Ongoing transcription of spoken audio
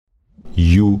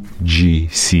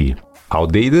UGC.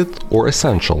 Outdated or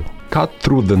essential? Cut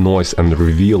through the noise and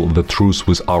reveal the truth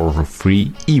with our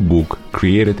free ebook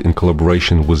created in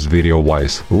collaboration with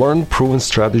VideoWise. Learn proven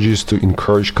strategies to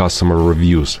encourage customer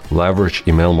reviews, leverage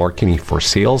email marketing for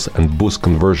sales, and boost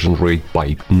conversion rate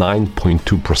by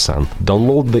 9.2%.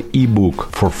 Download the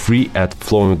ebook for free at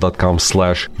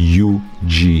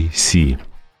flowim.com/UGC.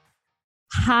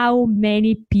 How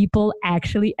many people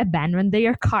actually abandon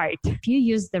their cart? If you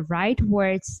use the right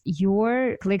words,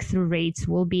 your click-through rates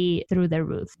will be through the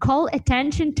roof. Call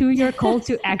attention to your call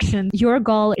to action. Your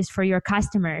goal is for your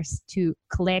customers to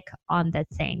click on the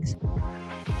things.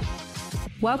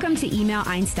 Welcome to Email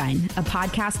Einstein, a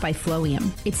podcast by Flowim.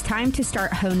 It's time to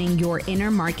start honing your inner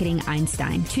marketing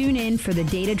Einstein. Tune in for the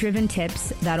data-driven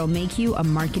tips that'll make you a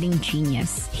marketing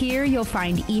genius. Here you'll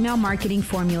find email marketing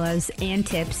formulas and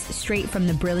tips straight from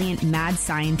the brilliant mad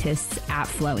scientists at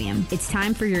Flowim. It's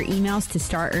time for your emails to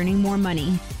start earning more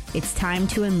money. It's time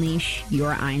to unleash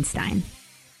your Einstein.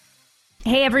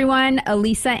 Hey everyone,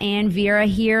 Elisa and Vera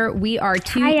here. We are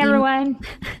two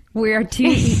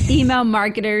email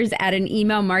marketers at an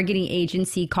email marketing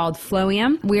agency called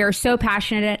Flowim. We are so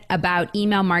passionate about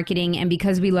email marketing, and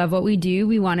because we love what we do,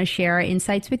 we want to share our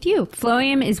insights with you.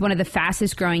 Flowim is one of the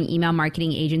fastest growing email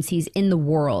marketing agencies in the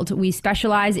world. We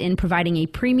specialize in providing a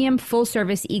premium full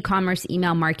service e-commerce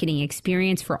email marketing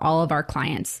experience for all of our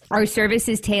clients. Our service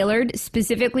is tailored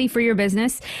specifically for your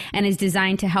business and is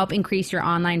designed to help increase your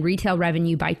online retail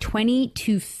revenue by 20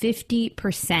 to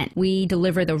 50%. We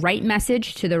deliver the right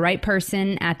message to the right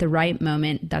person at the right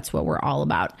moment. That's what we're all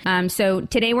about. So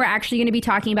today we're actually going to be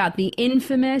talking about the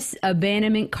infamous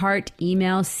abandonment cart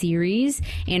email series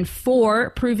and 4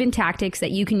 proven tactics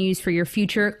that you can use for your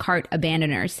future cart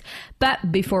abandoners.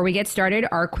 But before we get started,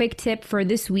 our quick tip for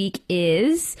this week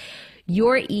is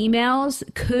your emails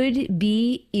could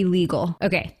be illegal.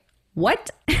 Okay.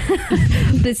 What?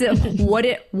 What does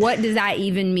that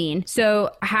even mean? So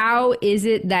how is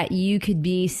it that you could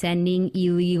be sending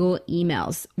illegal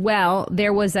emails? Well,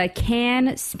 there was a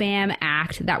CAN-SPAM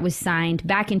Act that was signed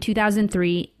back in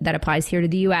 2003 that applies here to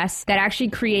the US that actually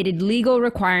created legal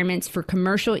requirements for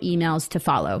commercial emails to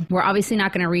follow. We're obviously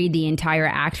not going to read the entire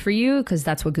act for you because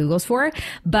that's what Google's for.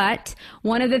 But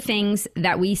one of the things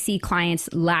that we see clients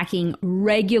lacking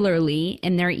regularly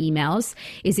in their emails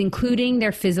is including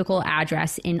their physical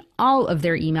address in all of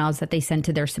their emails that they send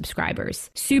to their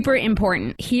subscribers. Super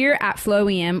important. Here at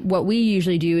Flowim, what we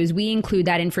usually do is we include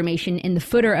that information in the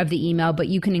footer of the email, but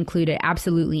you can include it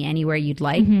absolutely anywhere you'd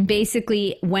like. Mm-hmm.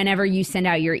 Basically, whenever you send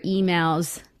out your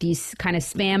emails, these kind of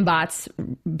spam bots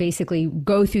basically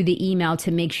go through the email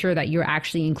to make sure that you're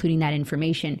actually including that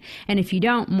information. And if you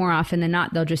don't, more often than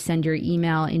not, they'll just send your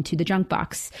email into the junk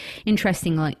box.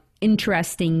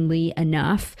 Interestingly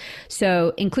enough.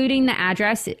 So including the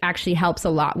address, it actually helps a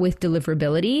lot with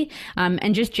deliverability.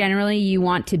 And just generally, you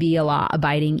want to be a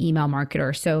law-abiding email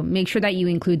marketer. So make sure that you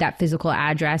include that physical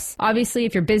address. Obviously,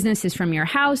 if your business is from your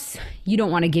house, you don't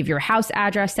want to give your house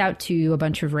address out to a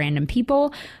bunch of random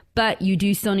people. But you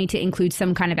do still need to include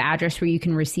some kind of address where you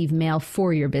can receive mail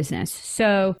for your business.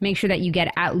 So make sure that you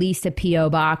get at least a PO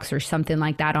box or something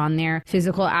like that on there.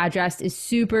 Physical address is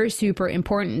super, super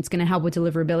important. It's going to help with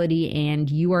deliverability, and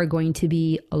you are going to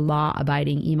be a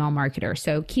law-abiding email marketer.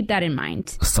 So keep that in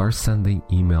mind. Start sending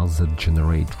emails that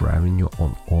generate revenue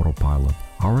on autopilot.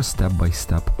 Our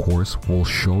step-by-step course will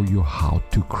show you how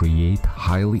to create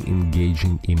highly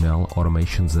engaging email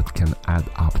automations that can add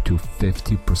up to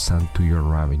 50% to your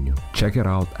revenue. Check it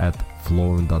out at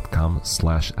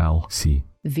flowim.com/LC.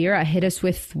 Vera, hit us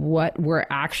with what we're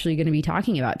actually going to be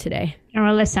talking about today.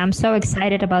 Melissa, I'm so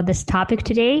excited about this topic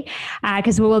today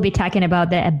because we will be talking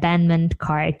about the abandonment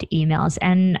cart emails.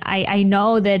 And I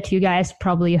know that you guys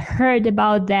probably heard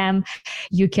about them.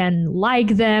 You can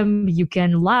like them, you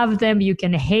can love them, you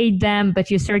can hate them,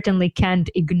 but you certainly can't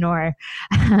ignore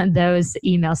those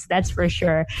emails. That's for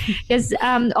sure. Because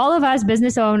all of us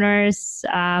business owners,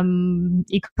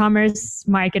 e-commerce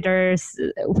marketers,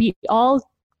 we all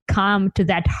come to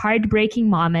that heartbreaking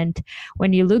moment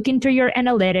when you look into your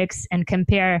analytics and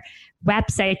compare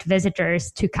website visitors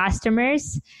to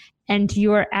customers, and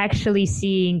you're actually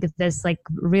seeing this like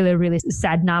really, really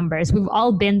sad numbers. We've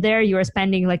all been there. You're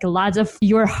spending like lots of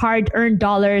your hard-earned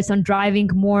dollars on driving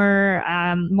more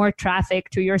traffic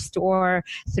to your store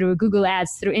through Google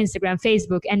Ads, through Instagram,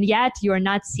 Facebook, and yet you're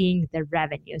not seeing the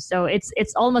revenue. So it's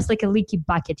almost like a leaky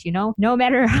bucket, you know? No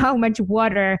matter how much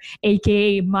water,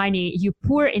 aka money, you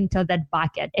pour into that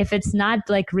bucket, if it's not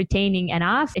like retaining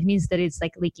enough, it means that it's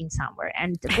like leaking somewhere.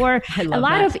 And for a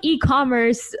lot of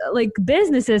e-commerce like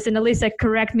businesses, and Elisa,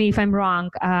 correct me if I'm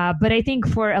wrong, but I think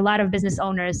for a lot of business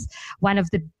owners, one of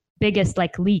the biggest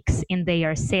like leaks in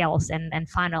their sales and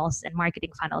funnels and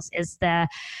marketing funnels is the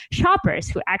shoppers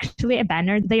who actually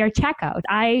abandon their checkout.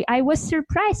 I was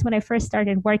surprised when I first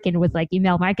started working with like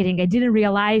email marketing. I didn't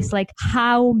realize like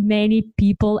how many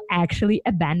people actually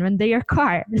abandon their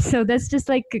cart. So that's just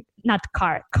like not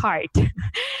cart.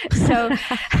 So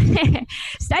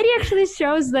study actually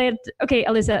shows that, okay,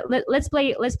 Alyssa, let's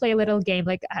play a little game.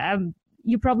 Like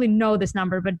you probably know this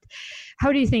number, but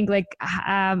how do you think, like,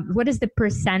 what is the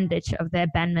percentage of the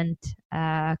abandoned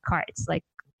carts? Like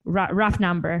rough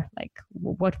number, like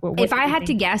what if I had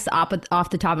to guess off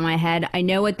the top of my head, I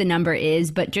know what the number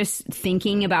is, but just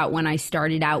thinking about when I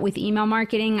started out with email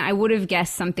marketing, I would have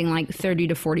guessed something like 30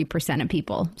 to 40% of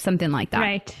people, something like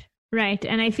that. Right.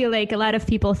 And I feel like a lot of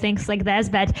people think like this,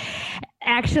 but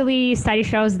actually study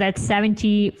shows that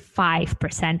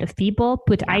 75% of people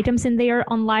put items in their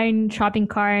online shopping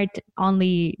cart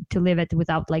only to leave it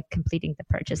without like completing the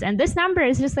purchase. And this number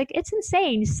is just like, it's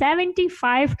insane.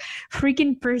 75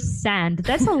 freaking percent.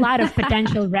 That's a lot of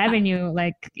potential revenue,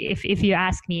 like if you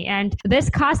ask me. And this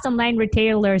cost online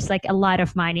retailers like a lot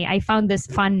of money. I found this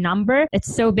fun number.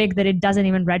 It's so big that it doesn't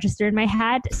even register in my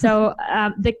head. So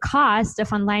the cost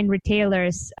of online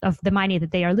retailers of the money that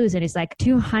they are losing is like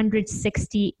 260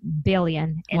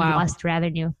 billion in lost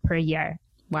revenue per year.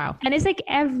 Wow. And it's like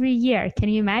every year. Can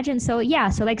you imagine? So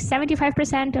like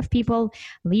 75% of people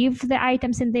leave the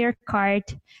items in their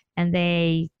cart and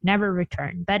they never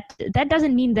return. But that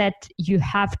doesn't mean that you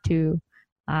have to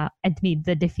admit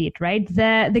the defeat, right?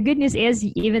 The good news is,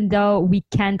 even though we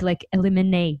can't like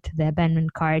eliminate the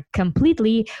abandoned cart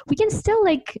completely, we can still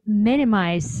like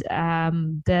minimize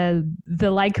the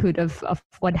likelihood of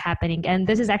what happening. And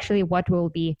this is actually what we'll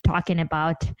be talking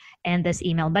about in this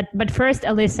email. But first,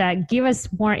 Alyssa, give us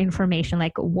more information.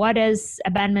 Like, what is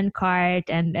abandoned cart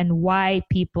and why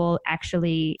people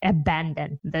actually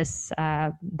abandon this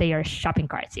their shopping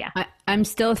carts? Yeah. I'm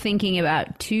still thinking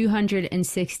about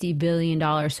 $260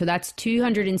 billion. So that's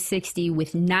 260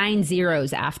 with 9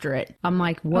 zeros after it. I'm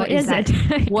like, what is that?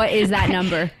 What is that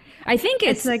number? I think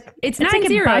it's 9 like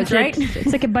zeros, right?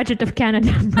 It's like a budget of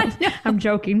Canada. I'm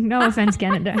joking. No offense,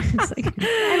 Canada. It's like,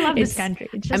 I love this country.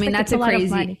 It's just that's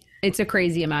it's a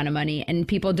crazy amount of money, and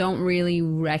people don't really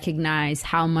recognize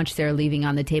how much they're leaving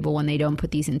on the table when they don't put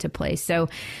these into place. So,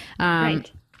 right.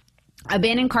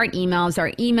 Abandoned cart emails are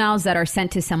emails that are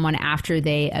sent to someone after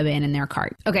they abandon their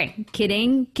cart. Okay,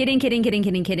 kidding,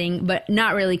 but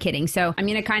not really kidding. So I'm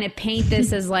going to kind of paint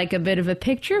this as like a bit of a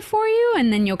picture for you,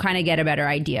 and then you'll kind of get a better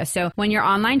idea. So when you're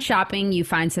online shopping, you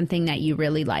find something that you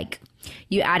really like.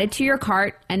 You add it to your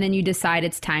cart, and then you decide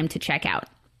it's time to check out.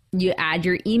 You add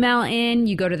your email in,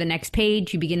 you go to the next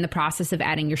page, you begin the process of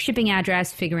adding your shipping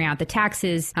address, figuring out the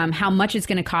taxes, how much it's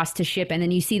going to cost to ship, and then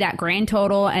you see that grand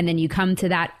total, and then you come to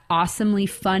that awesomely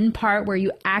fun part where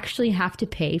you actually have to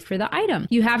pay for the item.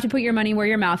 You have to put your money where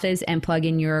your mouth is and plug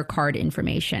in your card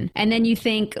information. And then you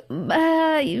think, I'm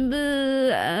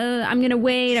going to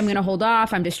wait, I'm going to hold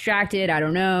off, I'm distracted, I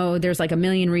don't know. There's like a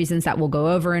million reasons that we'll go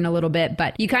over in a little bit,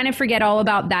 but you kind of forget all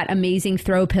about that amazing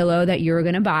throw pillow that you're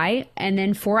going to buy. And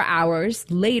then 4 hours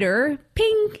later,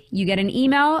 ping, you get an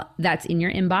email that's in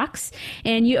your inbox,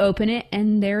 and you open it,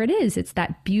 and there it is. It's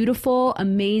that beautiful,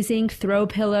 amazing throw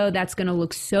pillow that's going to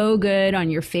look so good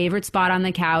on your favorite spot on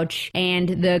the couch. And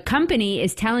the company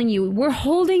is telling you, we're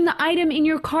holding the item in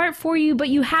your cart for you, but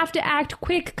you have to act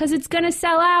quick because it's going to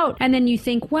sell out. And then you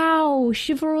think, wow,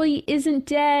 chivalry isn't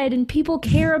dead, and people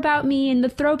care about me and the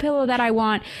throw pillow that I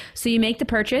want. So you make the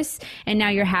purchase, and now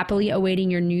you're happily awaiting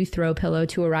your new throw pillow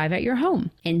to arrive at your home.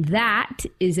 And that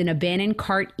is an abandoned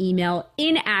cart email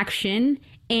in action,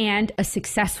 and a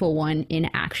successful one in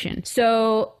action.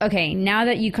 So, okay, now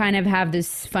that you kind of have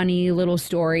this funny little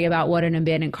story about what an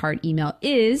abandoned cart email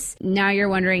is, now you're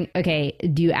wondering, okay,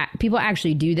 do people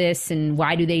actually do this, and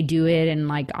why do they do it? And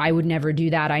like, I would never do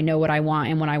that. I know what I want,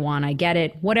 and when I want, I get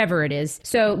it, whatever it is.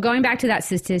 So going back to that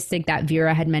statistic that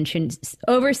Vera had mentioned,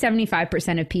 over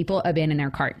 75% of people abandon their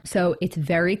cart. So it's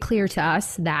very clear to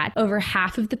us that over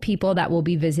half of the people that will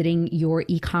be visiting your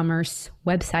e-commerce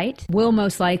website will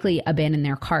most likely abandon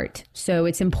their cart. So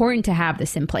it's important to have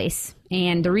this in place.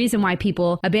 And the reason why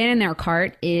people abandon their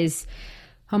cart is,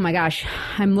 oh my gosh,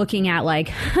 I'm looking at like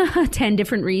 10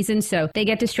 different reasons. So they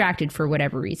get distracted for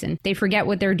whatever reason. They forget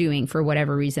what they're doing for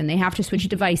whatever reason. They have to switch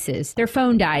devices. Their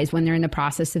phone dies when they're in the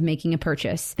process of making a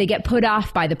purchase. They get put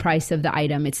off by the price of the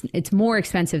item. It's more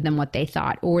expensive than what they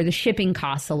thought, or the shipping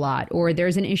costs a lot, or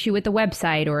there's an issue with the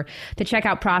website, or the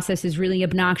checkout process is really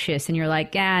obnoxious and you're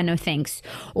like, no thanks.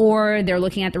 Or they're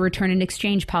looking at the return and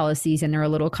exchange policies and they're a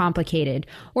little complicated.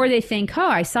 Or they think, oh,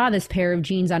 I saw this pair of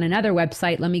jeans on another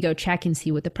website. Let me go check and see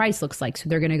what the price looks like. So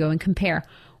they're going to go and compare.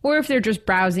 or if they're just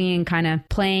browsing and kind of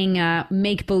playing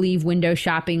make-believe window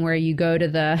shopping where you go to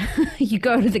the you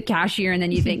go to the cashier and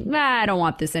then you think, I don't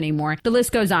want this anymore. The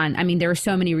list goes on. I mean, there are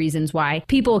so many reasons why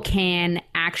people can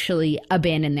actually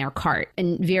abandon their cart.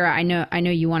 And Vera, I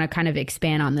know you want to kind of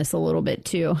expand on this a little bit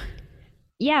too.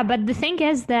 Yeah, but the thing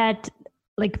is that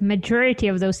like majority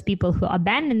of those people who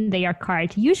abandon their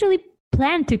cart usually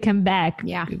plan to come back.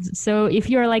 Yeah. So if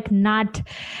you're like not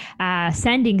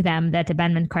sending them that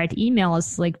abandonment cart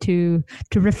emails like to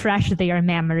refresh their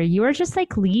memory, you are just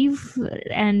like leave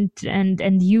and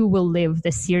you will leave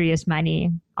the serious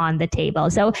money on the table.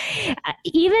 So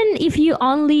even if you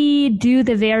only do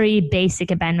the very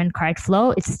basic abandonment cart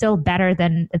flow, it's still better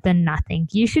than nothing.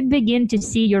 You should begin to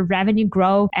see your revenue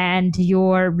grow and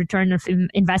your return of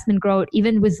investment grow,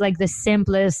 even with like the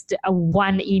simplest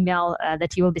one email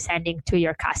that you will be sending to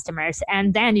your customers.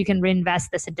 And then you can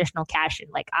reinvest this additional cash in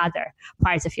like other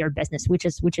parts of your business, which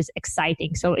is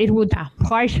exciting. So it would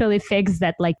partially fix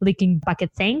that like leaking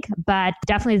bucket thing, but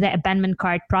definitely the abandonment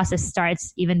cart process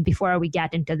starts even before we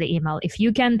get into the email. If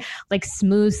you can like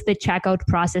smooth the checkout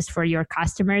process for your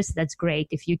customers, that's great.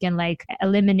 If you can like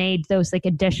eliminate those like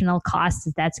additional costs,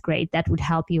 that's great. That would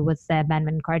help you with the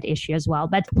abandonment cart issue as well.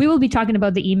 But we will be talking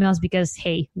about the emails because,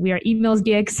 hey, we are emails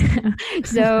geeks.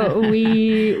 So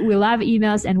we love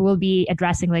emails, and we'll be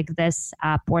addressing like this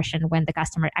portion when the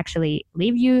customer actually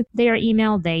leave you their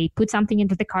email, they put something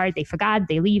into the cart, they forgot,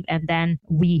 they leave, and then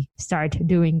we start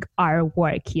doing our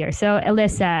work here. So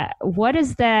Alyssa, what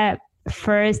is the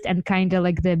first and kind of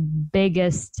like the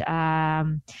biggest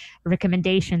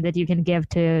recommendation that you can give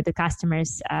to the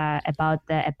customers about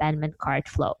the abandonment cart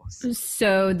flows?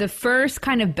 So the first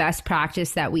kind of best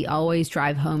practice that we always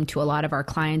drive home to a lot of our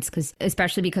clients,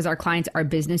 especially because our clients are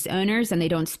business owners and they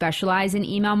don't specialize in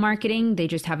email marketing, they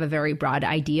just have a very broad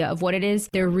idea of what it is.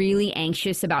 They're really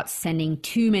anxious about sending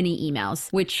too many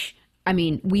emails, which I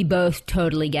mean, we both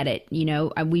totally get it. You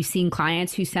know, we've seen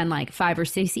clients who send like 5 or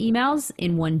 6 emails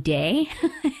in one day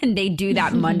and they do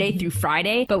that Monday through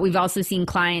Friday. But we've also seen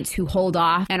clients who hold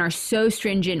off and are so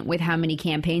stringent with how many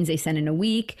campaigns they send in a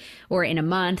week or in a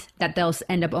month that they'll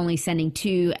end up only sending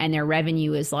 2 and their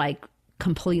revenue is like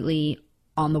completely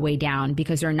on the way down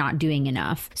because they're not doing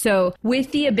enough. So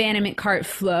with the abandonment cart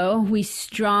flow, we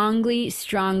strongly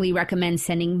recommend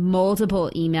sending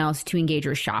multiple emails to engage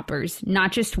your shoppers,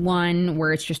 not just one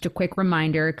where it's just a quick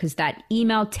reminder, because that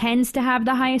email tends to have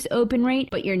the highest open rate,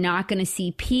 but you're not going to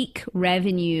see peak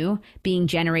revenue being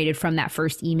generated from that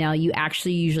first email. You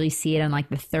actually usually see it on like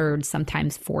the 3rd,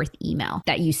 sometimes 4th email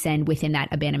that you send within that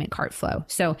abandonment cart flow.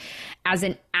 So as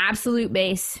an absolute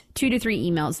base, 2 to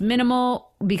 3 emails minimal,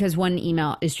 because one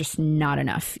email is just not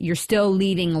enough. You're still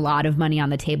leaving a lot of money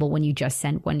on the table when you just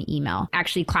send one email.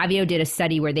 Actually, Klaviyo did a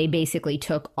study where they basically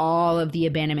took all of the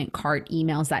abandonment cart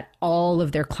emails that all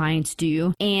of their clients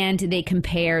do, and they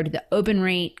compared the open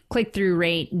rate, click-through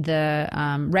rate, the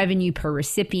revenue per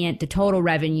recipient, the total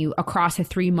revenue across a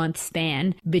 3-month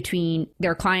span between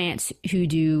their clients who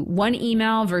do 1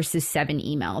 email versus 7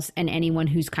 emails, and anyone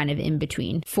who's kind of in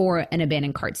between for an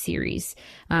abandoned cart series.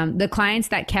 The clients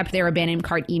that kept their abandoned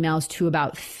cart emails to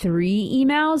about 3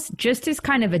 emails, just as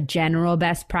kind of a general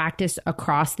best practice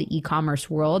across the e-commerce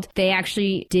world, they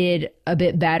actually did a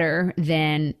bit better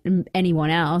than anyone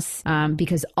else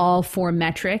because all 4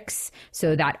 metrics,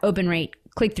 so that open rate,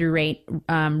 click-through rate,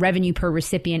 revenue per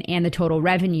recipient, and the total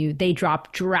revenue, they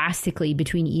drop drastically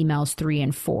between emails 3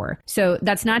 and 4. So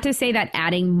that's not to say that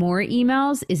adding more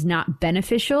emails is not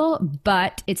beneficial,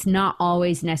 but it's not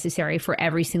always necessary for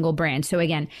every single brand. So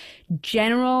again,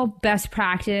 general best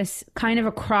practice kind of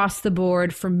across the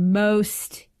board for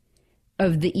most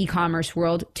of the e-commerce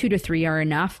world, 2 to 3 are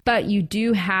enough, but you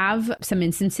do have some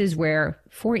instances where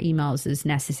 4 emails is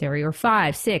necessary, or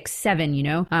 5, 6, 7, you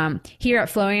know. Here at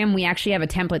Flowium, we actually have a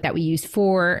template that we use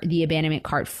for the abandonment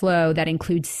cart flow that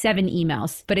includes 7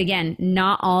 emails. But again,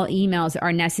 not all emails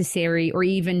are necessary or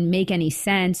even make any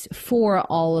sense for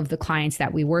all of the clients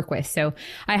that we work with. So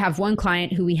I have one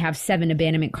client who we have 7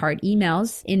 abandonment cart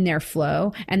emails in their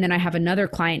flow, and then I have another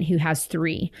client who has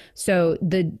 3. So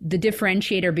the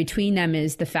differentiator between them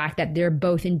is the fact that they're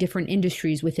both in different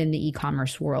industries within the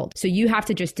e-commerce world. So you have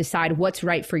to just decide what's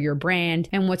right for your brand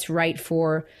and what's right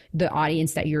for the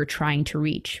audience that you're trying to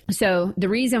reach. So the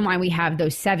reason why we have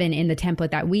those 7 in the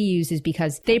template that we use is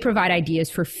because they provide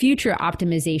ideas for future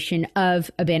optimization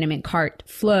of abandonment cart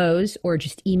flows or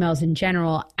just emails in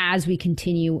general as we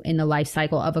continue in the life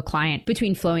cycle of a client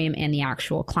between Flowium and the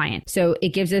actual client. So it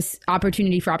gives us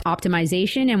opportunity for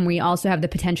optimization, and we also have the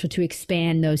potential to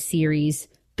expand those series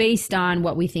based on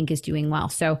what we think is doing well.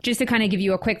 So just to kind of give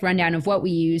you a quick rundown of what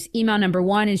we use, email number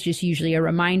 1 is just usually a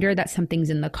reminder that something's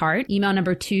in the cart. Email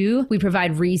number 2, we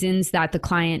provide reasons that the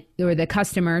client or the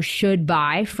customer should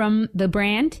buy from the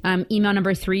brand. Email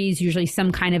number 3 is usually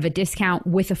some kind of a discount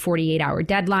with a 48-hour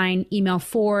deadline. Email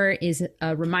 4 is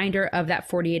a reminder of that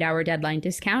 48-hour deadline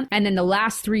discount. And then the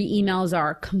last 3 emails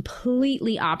are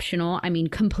completely optional. I mean,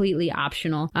 completely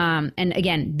optional. And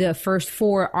again, the first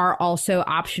 4 are also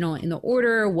optional in the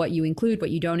order, what you include, what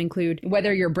you don't include,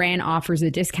 whether your brand offers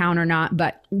a discount or not.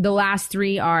 But the last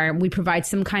 3 are, we provide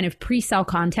some kind of pre-sale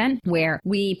content where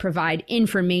we provide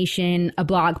information, a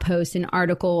blog post, an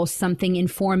article, something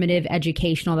informative,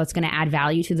 educational that's going to add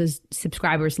value to the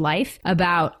subscriber's life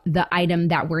about the item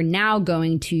that we're now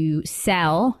going to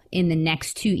sell in the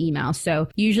next 2 emails. So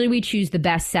usually we choose the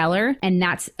best seller, and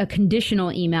that's a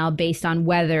conditional email based on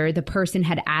whether the person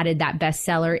had added that best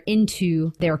seller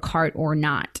into their cart or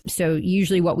not. So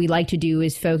usually what we like to do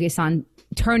is focus on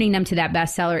turning them to that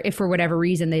bestseller if for whatever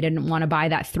reason they didn't want to buy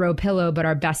that throw pillow, but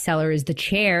our bestseller is the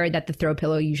chair that the throw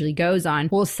pillow usually goes on.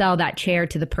 We'll sell that chair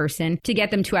to the person to get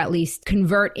them to at least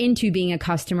convert into being a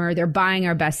customer. They're buying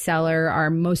our bestseller, our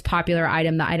most popular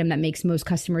item, the item that makes most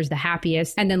customers the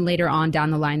happiest. And then later on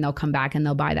down the line, they'll come back and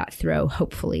they'll buy that throw,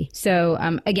 hopefully. So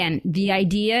again, the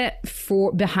idea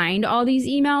behind all these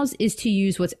emails is to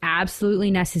use what's absolutely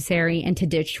necessary and to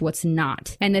ditch what's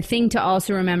not. And the thing to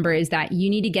also remember is that you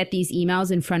need to get these emails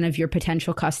in front of your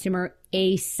potential customer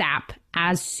ASAP,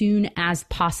 as soon as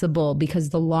possible,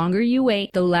 because the longer you wait,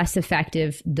 the less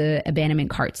effective the abandonment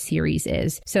cart series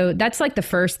is. So that's like the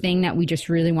first thing that we just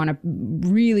really want to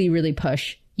really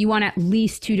push. You want at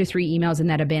least 2 to 3 emails in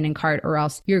that abandoned cart, or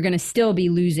else you're going to still be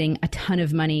losing a ton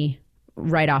of money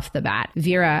right off the bat.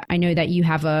 Vera, I know that you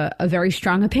have a very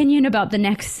strong opinion about the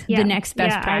next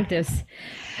best practice.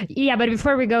 Yeah, but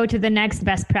before we go to the next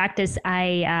best practice,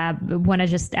 I want to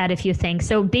just add a few things.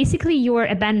 So basically, your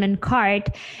abandonment cart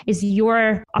is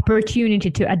your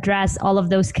opportunity to address all of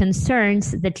those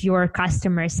concerns that your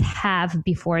customers have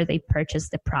before they purchase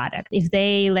the product. If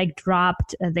they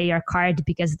dropped their cart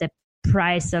because the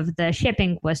price of the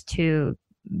shipping was too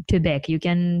big, you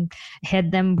can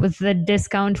hit them with the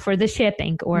discount for the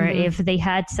shipping. Or if they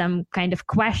had some kind of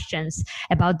questions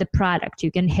about the product,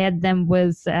 you can hit them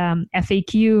with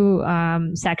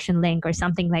FAQ section link or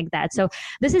something like that. So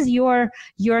this is your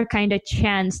kind of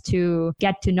chance to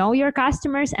get to know your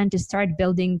customers and to start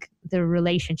building the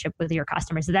relationship with your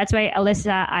customers. So that's why,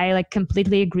 Alyssa, I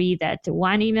completely agree that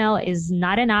 1 email is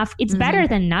not enough. It's better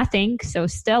than nothing. So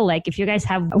still, if you guys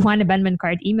have 1 abandonment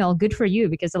cart email, good for you,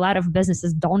 because a lot of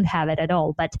businesses don't have it at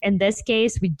all. But in this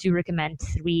case, we do recommend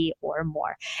 3 or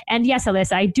more. And yes,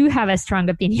 Alyssa, I do have a strong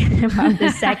opinion about the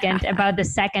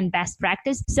second best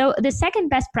practice. So the second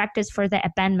best practice for the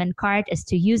abandonment cart is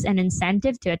to use an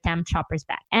incentive to attempt shoppers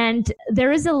back. And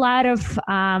there is a lot of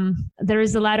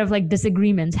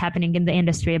disagreements happening in the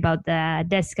industry about the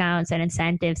discounts and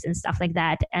incentives and stuff like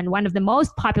that. And one of the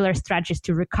most popular strategies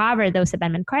to recover those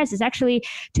abandonment carts is actually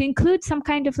to include some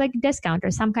kind of discount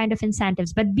or some kind of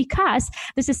incentives. But because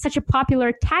this is such a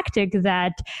popular tactic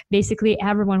that basically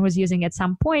everyone was using at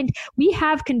some point, we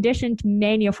have conditioned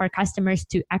many of our customers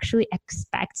to actually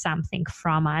expect something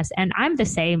from us. And I'm the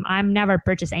same. I'm never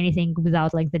purchase anything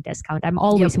without the discount. I'm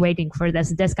always waiting for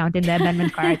this discount in the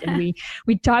abandonment cart. And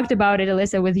we talked about it,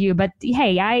 Alyssa, with you. But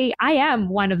hey, I am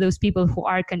one of those people who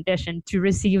are conditioned to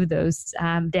receive those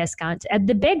discounts. And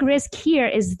the big risk here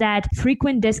is that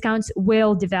frequent discounts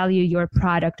will devalue your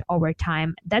product over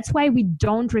time. That's why we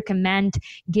don't recommend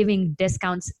giving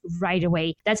discounts right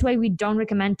away. That's why we don't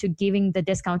recommend to giving the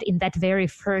discount in that very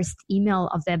first email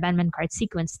of the abandonment cart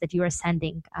sequence that you are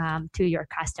sending to your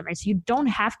customers. You don't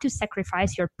have to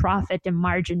sacrifice your profit and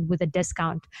margin with a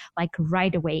discount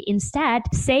right away. Instead,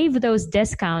 save those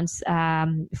discounts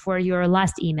for your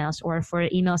last emails or for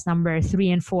emails number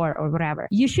 3 and 4 or whatever.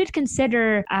 You should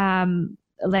consider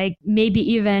maybe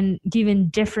even giving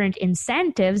different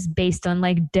incentives based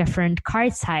on different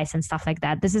cart size and stuff like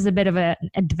that. This is a bit of an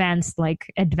advanced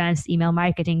email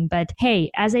marketing, but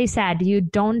hey, as I said, you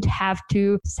don't have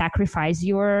to sacrifice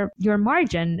your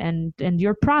margin and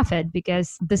your profit,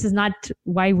 because this is not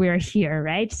why we're here,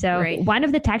 right? So One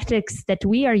of the tactics that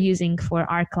we are using for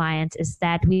our clients is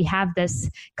that we have this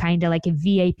kind of a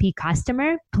VIP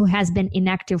customer who has been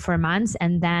inactive for months,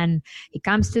 and then he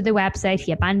comes to the website,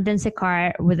 he abandons a cart,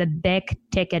 customer with a big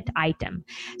ticket item.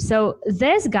 So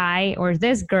this guy or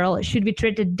this girl should be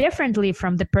treated differently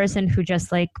from the person who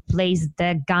just like placed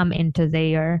the gum into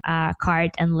their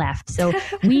cart and left. So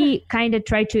we kind of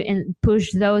try to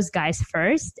push those guys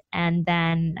first, and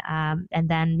then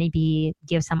maybe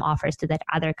give some offers to that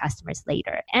other customers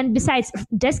later. And besides,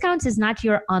 discounts is not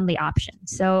your only option.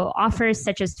 So offers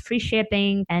such as free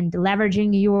shipping and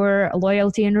leveraging your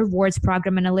loyalty and rewards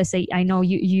program. And Alyssa, I know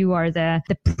you are the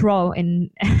pro in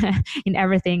in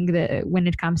everything when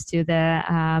it comes to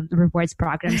the rewards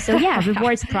program. So yeah,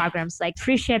 rewards programs like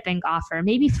free shipping offer,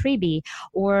 maybe freebie,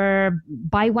 or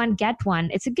buy one get one.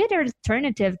 It's a good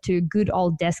alternative to good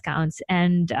old discounts.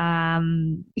 And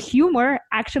humor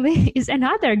actually is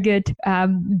another good,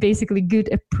 basically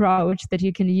good approach that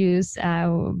you can use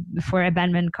for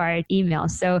abandonment cart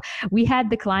emails. So we had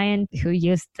the client who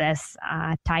used this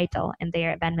title in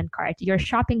their abandonment cart: "Your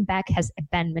shopping bag has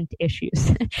abandonment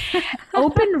issues."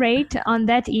 Open rate on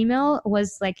that email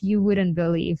was like, you wouldn't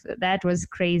believe. That was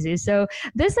crazy. So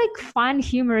this like fun,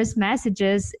 humorous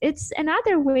messages, it's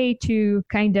another way to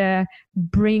kind of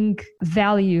bring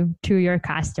value to your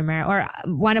customer. Or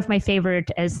one of my favorite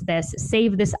is this: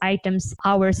 "Save these items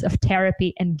hours of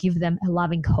therapy and give them a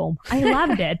loving home." I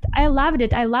loved it.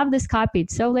 I love this copy.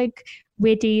 It's so like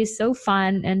witty, so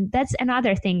fun. And that's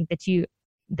another thing that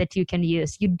you can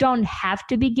use. You don't have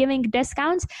to be giving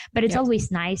discounts, but it's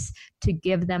always nice to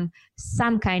give them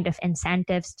some kind of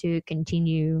incentives to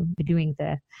continue doing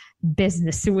the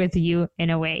business with you in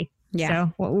a way. Yeah.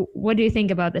 So what do you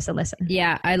think about this, Alyssa?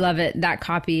 Yeah, I love it. That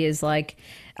copy is like,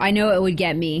 I know it would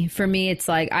get me. For me, it's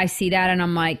like, I see that and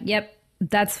I'm like, yep,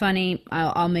 that's funny.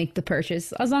 I'll make the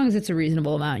purchase as long as it's a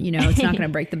reasonable amount. You know, it's not going to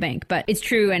break the bank, but it's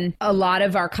true. And a lot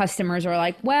of our customers are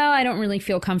like, well, I don't really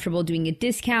feel comfortable doing a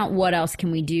discount. What else can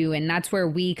we do? And that's where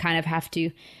we kind of have to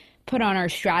put on our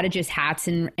strategist hats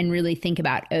and really think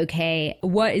about, okay,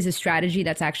 what is a strategy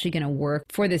that's actually going to work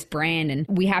for this brand? And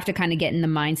we have to kind of get in the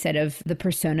mindset of the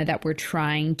persona that we're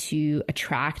trying to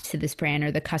attract to this brand,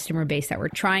 or the customer base that we're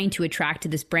trying to attract to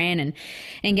this brand,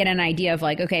 and get an idea of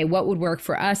like, okay, what would work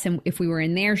for us and if we were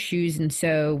in their shoes. And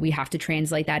so we have to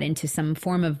translate that into some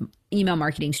form of email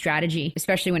marketing strategy,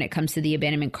 especially when it comes to the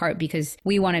abandonment cart, because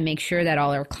we want to make sure that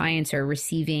all our clients are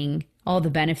receiving all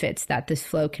the benefits that this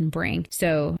flow can bring.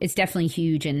 So it's definitely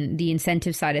huge. And the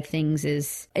incentive side of things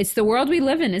it's the world we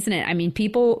live in, isn't it? I mean,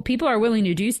 people are willing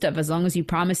to do stuff as long as you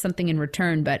promise something in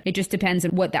return, but it just depends on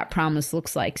what that promise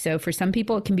looks like. So for some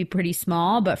people, it can be pretty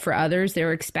small, but for others,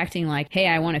 they're expecting like, hey,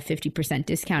 I want a 50%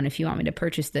 discount if you want me to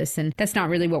purchase this. And that's not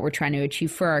really what we're trying to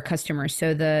achieve for our customers.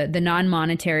 So the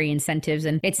non-monetary incentives,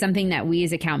 and it's something that we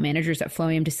as account managers at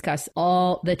Flowium discuss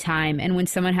all the time. And when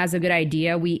someone has a good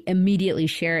idea, we immediately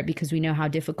share it, because we know how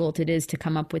difficult it is to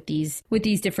come up with these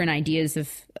different ideas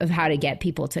of how to get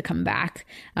people to come back.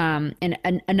 And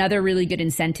another really good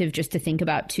incentive just to think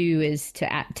about too is to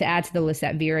add to the list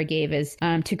that Vera gave is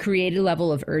to create a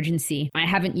level of urgency. I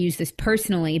haven't used this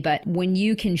personally, but when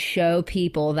you can show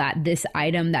people that this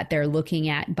item that they're looking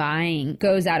at buying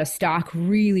goes out of stock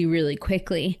really, really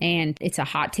quickly, and it's a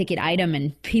hot ticket item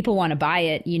and people want to buy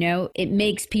it, you know, it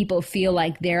makes people feel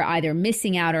like they're either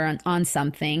missing out on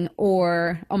something,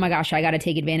 or, oh my gosh, I got to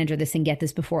take advantage of this and get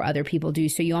this before other people do.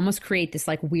 So you almost create this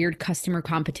like weird customer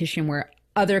competition where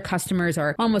other customers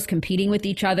are almost competing with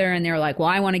each other, and they're like, well,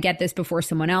 I want to get this before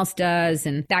someone else does,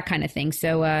 and that kind of thing.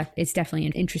 So it's definitely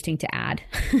interesting to add.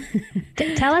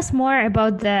 Tell us more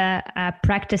about the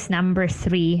practice number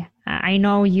 3. I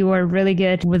know you are really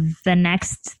good with the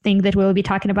next thing that we'll be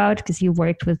talking about, because you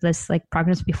worked with this like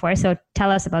programs before. So tell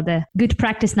us about the good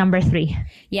practice number 3.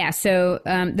 Yeah. So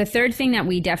the third thing that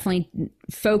we definitely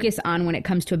focus on when it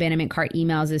comes to abandonment cart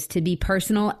emails is to be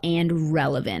personal and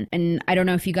relevant. And I don't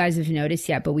know if you guys have noticed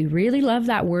yet, but we really love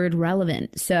that word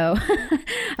relevant. So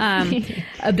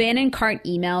abandoned cart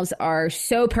emails are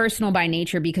so personal by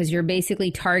nature, because you're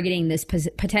basically targeting this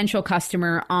potential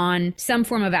customer on some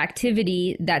form of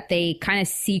activity that they kind of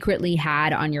secretly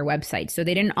had on your website. So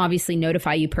they didn't obviously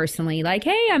notify you personally, like,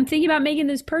 hey, I'm thinking about making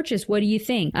this purchase. What do you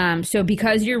think? So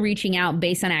because you're reaching out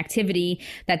based on activity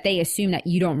that they assume that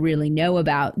you don't really know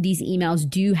about, these emails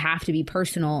do have to be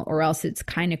personal, or else it's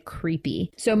kind of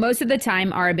creepy. So most of the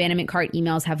time, our abandonment cart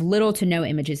emails have little to no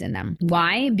images in them.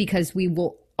 Why? Because we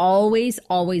will always,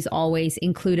 always, always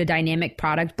include a dynamic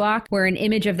product block where an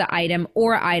image of the item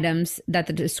or items that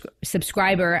the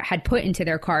subscriber had put into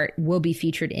their cart will be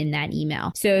featured in that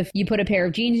email. So if you put a pair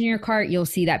of jeans in your cart, you'll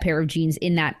see that pair of jeans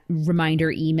in that reminder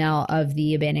email of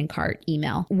the abandoned cart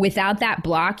email. Without that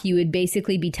block, you would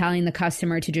basically be telling the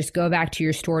customer to just go back to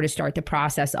your store to start the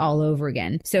process all over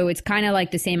again. So it's kind of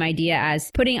like the same idea as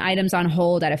putting items on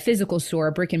hold at a physical store,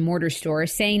 a brick and mortar store,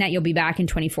 saying that you'll be back in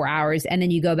 24 hours, and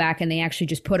then you go back and they actually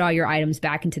just put all your items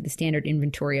back into the standard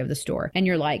inventory of the store. And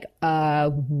you're like,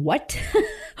 what?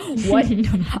 What?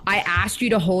 I asked you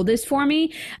to hold this for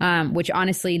me, which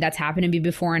honestly, that's happened to me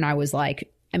before. And I was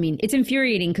like, I mean, it's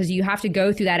infuriating because you have to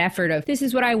go through that effort of this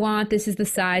is what I want, this is the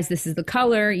size, this is the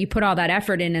color. You put all that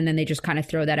effort in and then they just kind of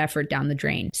throw that effort down the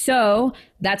drain. So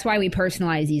that's why we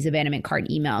personalize these abandonment cart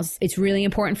emails. It's really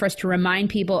important for us to remind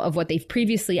people of what they've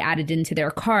previously added into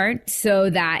their cart so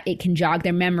that it can jog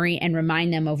their memory and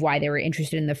remind them of why they were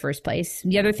interested in the first place.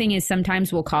 The other thing is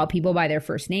sometimes we'll call people by their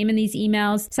first name in these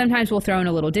emails. Sometimes we'll throw in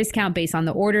a little discount based on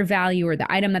the order value or the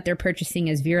item that they're purchasing.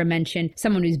 As Vera mentioned,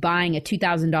 someone who's buying a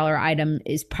 $2,000 item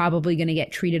is probably going to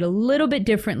get treated a little bit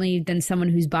differently than someone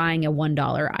who's buying a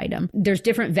 $1 item. There's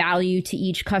different value to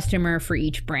each customer for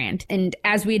each brand. And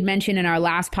as we had mentioned in our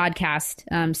last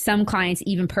podcast, some clients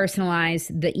even personalize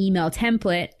the email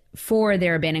template for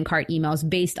their abandoned cart emails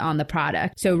based on the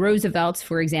product. So Roosevelt's,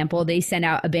 for example, they send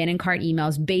out abandoned cart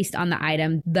emails based on the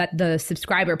item that the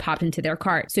subscriber popped into their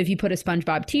cart. So if you put a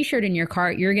SpongeBob t-shirt in your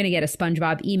cart, you're going to get a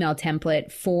SpongeBob email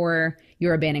template for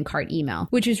your abandoned cart email,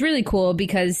 which is really cool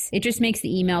because it just makes the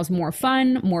emails more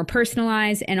fun, more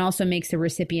personalized, and also makes the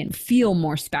recipient feel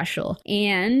more special.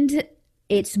 And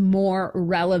it's more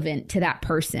relevant to that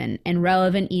person. And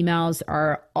relevant emails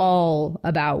are all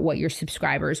about what your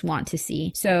subscribers want to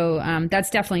see. So that's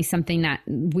definitely something that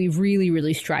we really,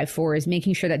 really strive for, is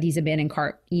making sure that these abandoned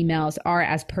cart emails are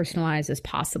as personalized as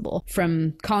possible.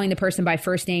 From calling the person by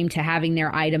first name to having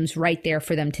their items right there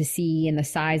for them to see, and the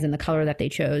size and the color that they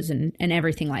chose, and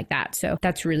everything like that. So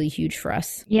that's really huge for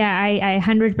us. Yeah, I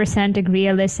 100% agree,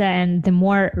 Alyssa. And the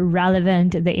more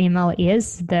relevant the email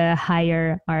is, the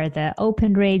higher are the open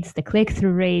rates, the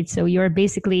click-through rates. So you're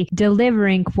basically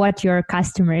delivering what your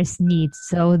customers need.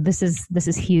 So this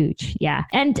is huge. Yeah.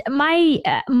 And my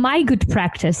good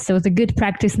practice, so the good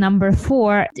practice number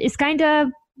 4, is kind of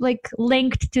like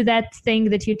linked to that thing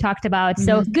that you talked about. Mm-hmm.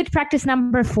 So good practice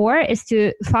number 4 is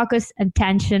to focus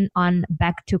attention on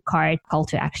back to cart call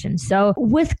to action. So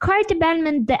with cart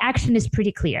abandonment, the action is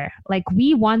pretty clear. Like,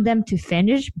 we want them to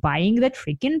finish buying that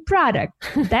freaking product.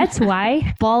 That's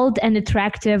why bold and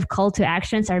attractive call to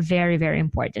actions are very, very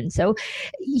important. So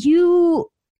you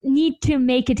need to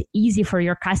make it easy for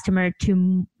your customer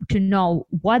to know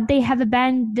what they have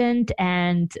abandoned,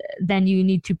 and then you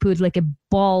need to put like a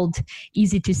bold,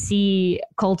 easy to see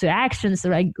call to actions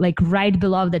like right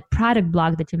below that product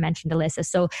block that you mentioned,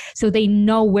 Alyssa. So they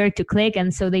know where to click,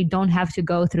 and so they don't have to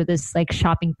go through this like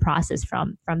shopping process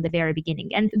from the very beginning.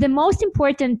 And the most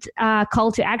important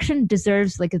call to action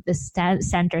deserves like the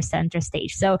center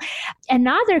stage. So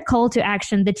another call to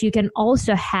action that you can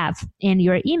also have in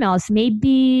your emails may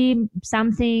be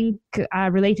something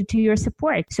related to your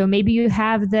support. So maybe you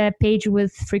have the page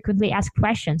with frequently asked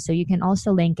questions, so you can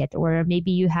also link it. Or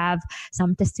maybe you have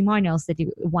some testimonials that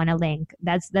you want to link.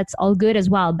 That's all good as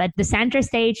well. But the center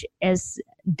stage is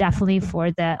definitely for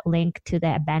the link to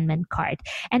the abandonment cart.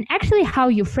 And actually, how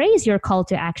you phrase your call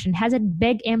to action has a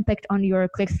big impact on your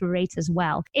click-through rates as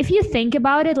well. If you think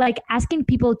about it, like asking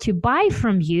people to buy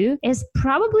from you is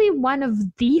probably one of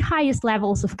the highest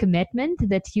levels of commitment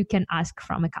that you can ask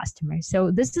from a customer. So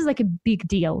this is like a big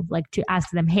deal, like to ask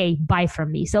them, hey, buy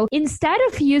from me. So instead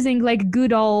of using like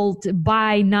good old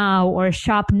buy now or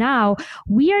shop now,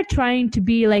 we are trying to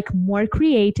be like more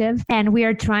creative, and we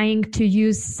are trying to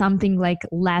use something like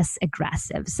less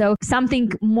aggressive. So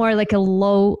something more like a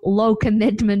low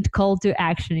commitment call to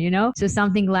action, you know? So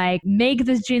something like make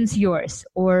this jeans yours,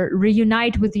 or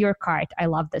reunite with your cart. I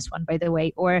love this one, by the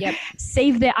way. Or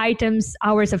save the items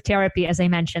hours of therapy, as I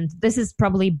mentioned. This is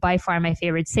probably by far my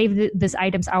favorite. Save this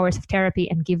items hours of therapy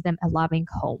and give them a loving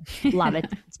home. Love it.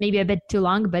 It's maybe a bit too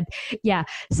long, but yeah.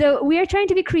 So we are trying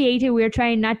to be creative. We are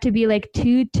trying not to be like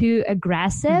too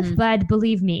aggressive, but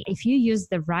believe me, if you use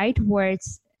the right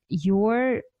words,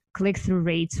 your click-through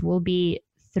rates will be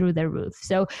through the roof.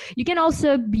 So you can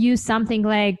also use something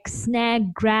like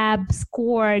snag, grab,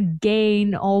 score,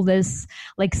 gain, all this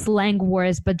like slang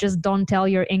words, but just don't tell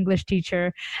your English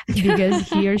teacher because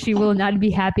he or she will not be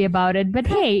happy about it. But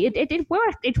hey,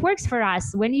 it works for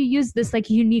us. When you use this like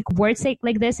unique words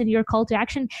like this in your call to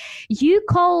action, you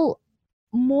call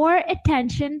more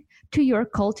attention to your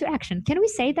call to action. Can we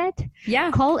say that?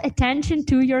 Yeah. Call attention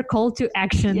to your call to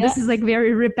action. Yeah. This is like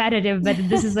very repetitive, but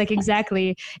this is like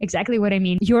exactly what I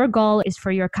mean. Your goal is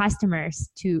for your customers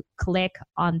to click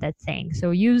on that thing.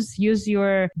 So use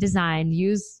your design,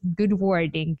 use good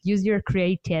wording, use your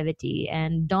creativity,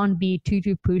 and don't be too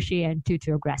pushy and too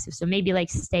aggressive. So maybe like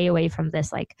stay away from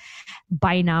this like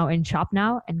buy now and shop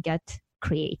now, and get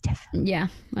creative. Yeah,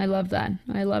 I love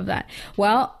that.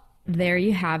 Well, there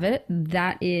you have it.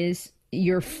 That is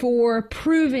your 4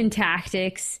 proven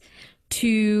tactics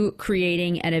to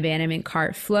creating an abandonment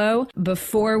cart flow.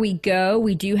 Before we go,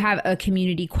 we do have a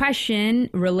community question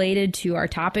related to our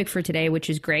topic for today, which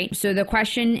is great. So the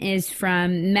question is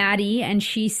from Maddie, and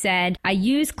she said, I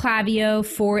use Klaviyo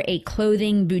for a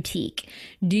clothing boutique.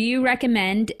 Do you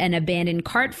recommend an abandoned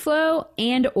cart flow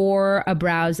and or a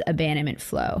browse abandonment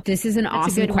flow? This is an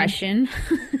awesome question.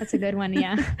 That's a good one,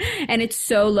 yeah. And it's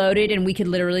so loaded, and we could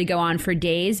literally go on for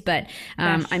days, but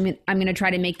I'm going to try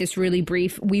to make this really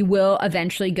brief. We will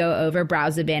eventually go over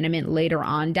browse abandonment later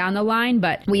on down the line,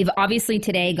 but we've obviously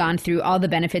today gone through all the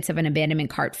benefits of an abandonment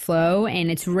cart flow, and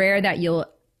it's rare that you'll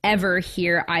ever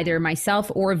hear either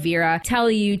myself or Vera tell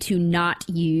you to not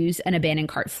use an abandoned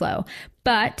cart flow.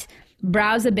 But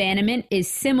browse abandonment is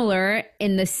similar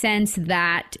in the sense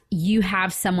that you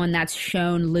have someone that's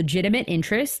shown legitimate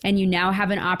interest and you now have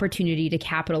an opportunity to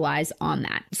capitalize on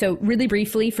that. So really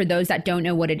briefly, for those that don't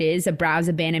know what it is, a browse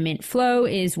abandonment flow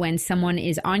is when someone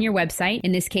is on your website,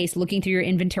 in this case, looking through your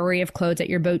inventory of clothes at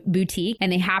your boutique,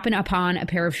 and they happen upon a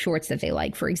pair of shorts that they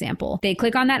like, for example. They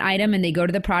click on that item and they go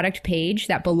to the product page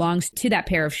that belongs to that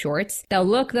pair of shorts. They'll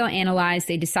look, they'll analyze,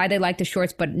 they decide they like the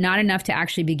shorts, but not enough to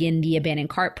actually begin the abandoned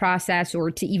cart process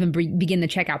or to even begin the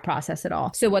checkout process at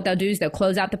all. So what they'll do is they'll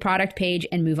close out the product page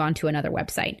and move on to another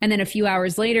website. And then a few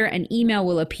hours later, an email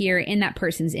will appear in that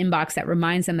person's inbox that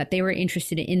reminds them that they were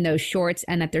interested in those shorts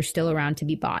and that they're still around to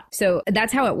be bought. So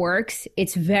that's how it works.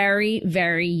 It's very,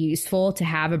 very useful to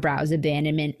have a browse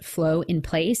abandonment flow in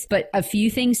place. But a few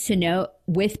things to note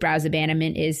with browse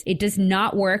abandonment is it does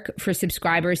not work for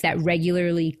subscribers that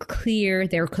regularly clear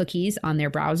their cookies on their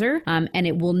browser. And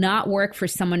it will not work for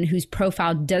someone whose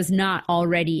profile does not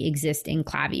already exist in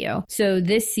Klaviyo. So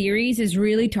this series is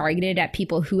really targeted at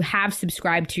people who have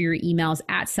subscribed to your emails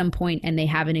at some point and they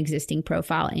have an existing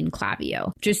profile in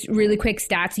Klaviyo. Just really quick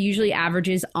stats, usually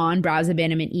averages on browse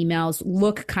abandonment emails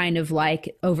look kind of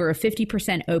like over a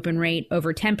 50% open rate,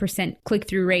 over 10%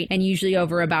 click-through rate, and usually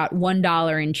over about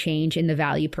 $1 and change in the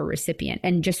value per recipient.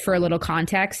 And just for a little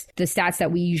context, the stats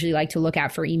that we usually like to look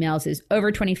at for emails is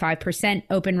over 25%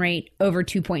 open rate, over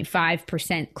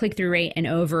 2.5% click-through rate, and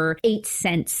over 8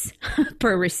 cents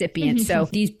per recipient. So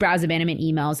these browse abandonment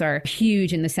emails are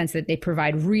huge in the sense that they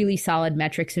provide really solid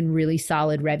metrics and really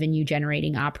solid revenue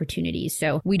generating opportunities.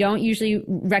 So we don't usually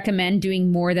recommend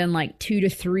doing more than like 2 to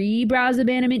 3 browse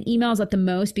abandonment emails at the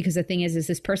most, because the thing is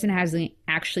this person hasn't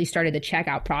actually started the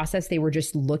checkout process. They were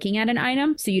just looking at an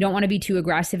item. So you don't want to be too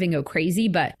aggressive and go crazy,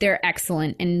 but they're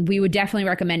excellent. And we would definitely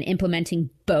recommend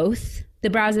implementing both the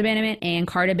browse abandonment and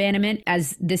cart abandonment,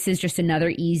 as this is just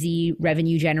another easy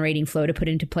revenue generating flow to put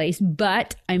into place.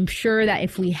 But I'm sure that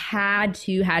if we had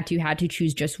to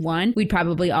choose just one, we'd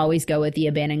probably always go with the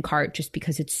abandoned cart just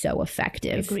because it's so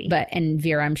effective. Agree. But, and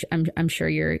Vera, I'm sure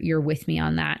you're with me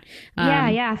on that.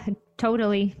 Yeah.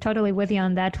 Totally with you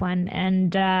on that one.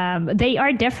 And they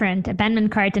are different,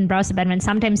 abandonment cart and browse abandonment.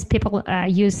 Sometimes people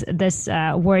use this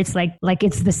words like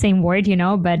it's the same word,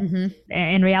 but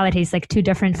in reality, it's like 2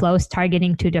 different flows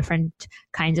targeting 2 different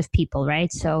kinds of people,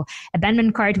 right? So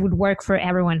abandonment cart would work for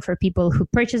everyone, for people who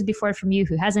purchased before from you,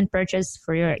 who hasn't purchased,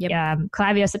 for your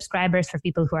Klaviyo subscribers, for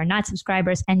people who are not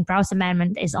subscribers. And browse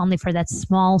abandonment is only for that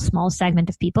small segment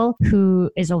of people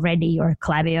who is already your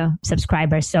Klaviyo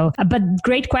subscribers. So, but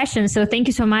great questions. So thank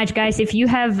you so much, guys. If you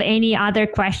have any other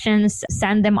questions,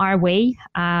 send them our way.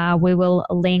 We will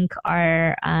link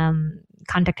our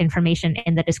contact information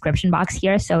in the description box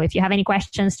here. So if you have any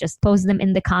questions, just post them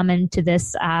in the comment to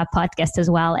this podcast as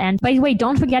well. And by the way,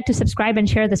 don't forget to subscribe and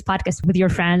share this podcast with your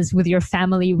friends, with your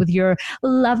family, with your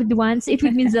loved ones. It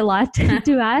means a lot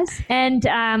to us. And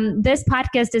this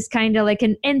podcast is kind of like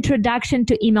an introduction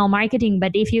to email marketing.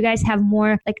 But if you guys have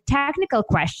more like technical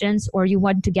questions, or you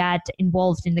want to get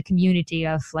involved in the community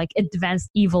of like advanced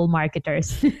evil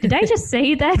marketers, did I just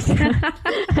say that?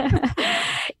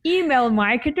 Email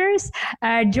marketers,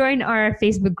 join our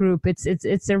Facebook group.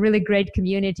 It's a really great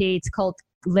community. It's called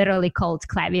literally called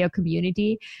Klaviyo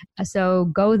Community. So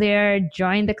go there,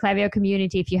 join the Klaviyo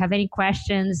community. If you have any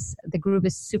questions, the group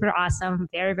is super awesome,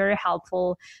 very, very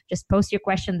helpful. Just post your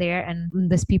question there and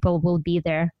these people will be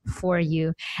there for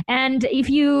you. And if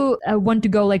you want to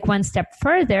go like one step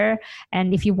further,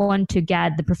 and if you want to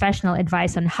get the professional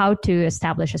advice on how to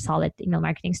establish a solid email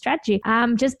marketing strategy,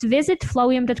 just visit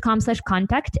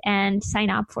flowium.com/contact and sign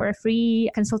up for a free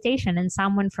consultation. And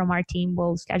someone from our team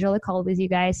will schedule a call with you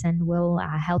guys and will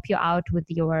help you out with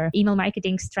your email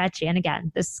marketing strategy. And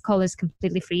again, this call is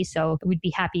completely free, so we'd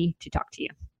be happy to talk to you.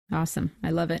 Awesome.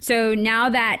 I love it. So now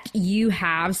that you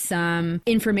have some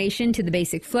information to the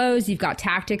basic flows, you've got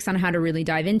tactics on how to really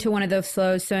dive into one of those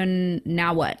flows. So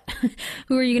now what?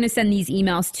 Who are you going to send these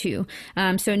emails to?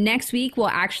 So next week, we'll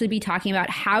actually be talking about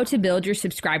how to build your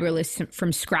subscriber list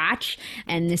from scratch.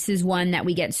 And this is one that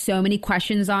we get so many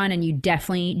questions on and you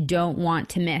definitely don't want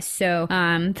to miss. So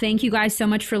thank you guys so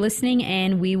much for listening,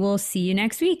 and we will see you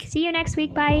next week. See you next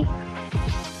week. Bye.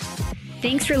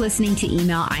 Thanks for listening to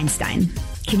Email Einstein.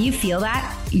 Can you feel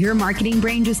that? Your marketing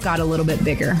brain just got a little bit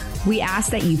bigger. We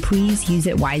ask that you please use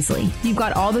it wisely. You've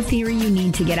got all the theory you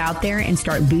need to get out there and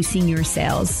start boosting your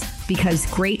sales, because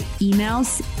great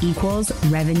emails equals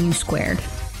revenue squared.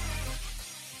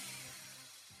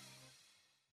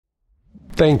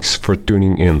 Thanks for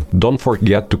tuning in. Don't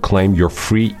forget to claim your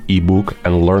free ebook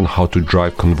and learn how to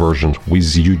drive conversions with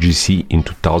UGC in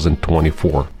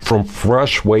 2024. From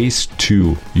fresh ways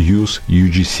to use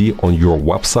UGC on your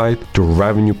website to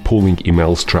revenue pooling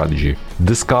email strategy.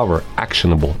 Discover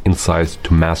actionable insights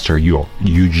to master your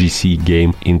UGC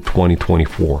game in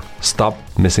 2024. Stop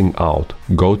missing out.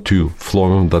 Go to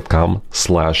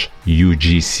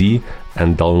flowium.com/UGC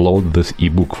and download this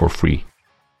ebook for free.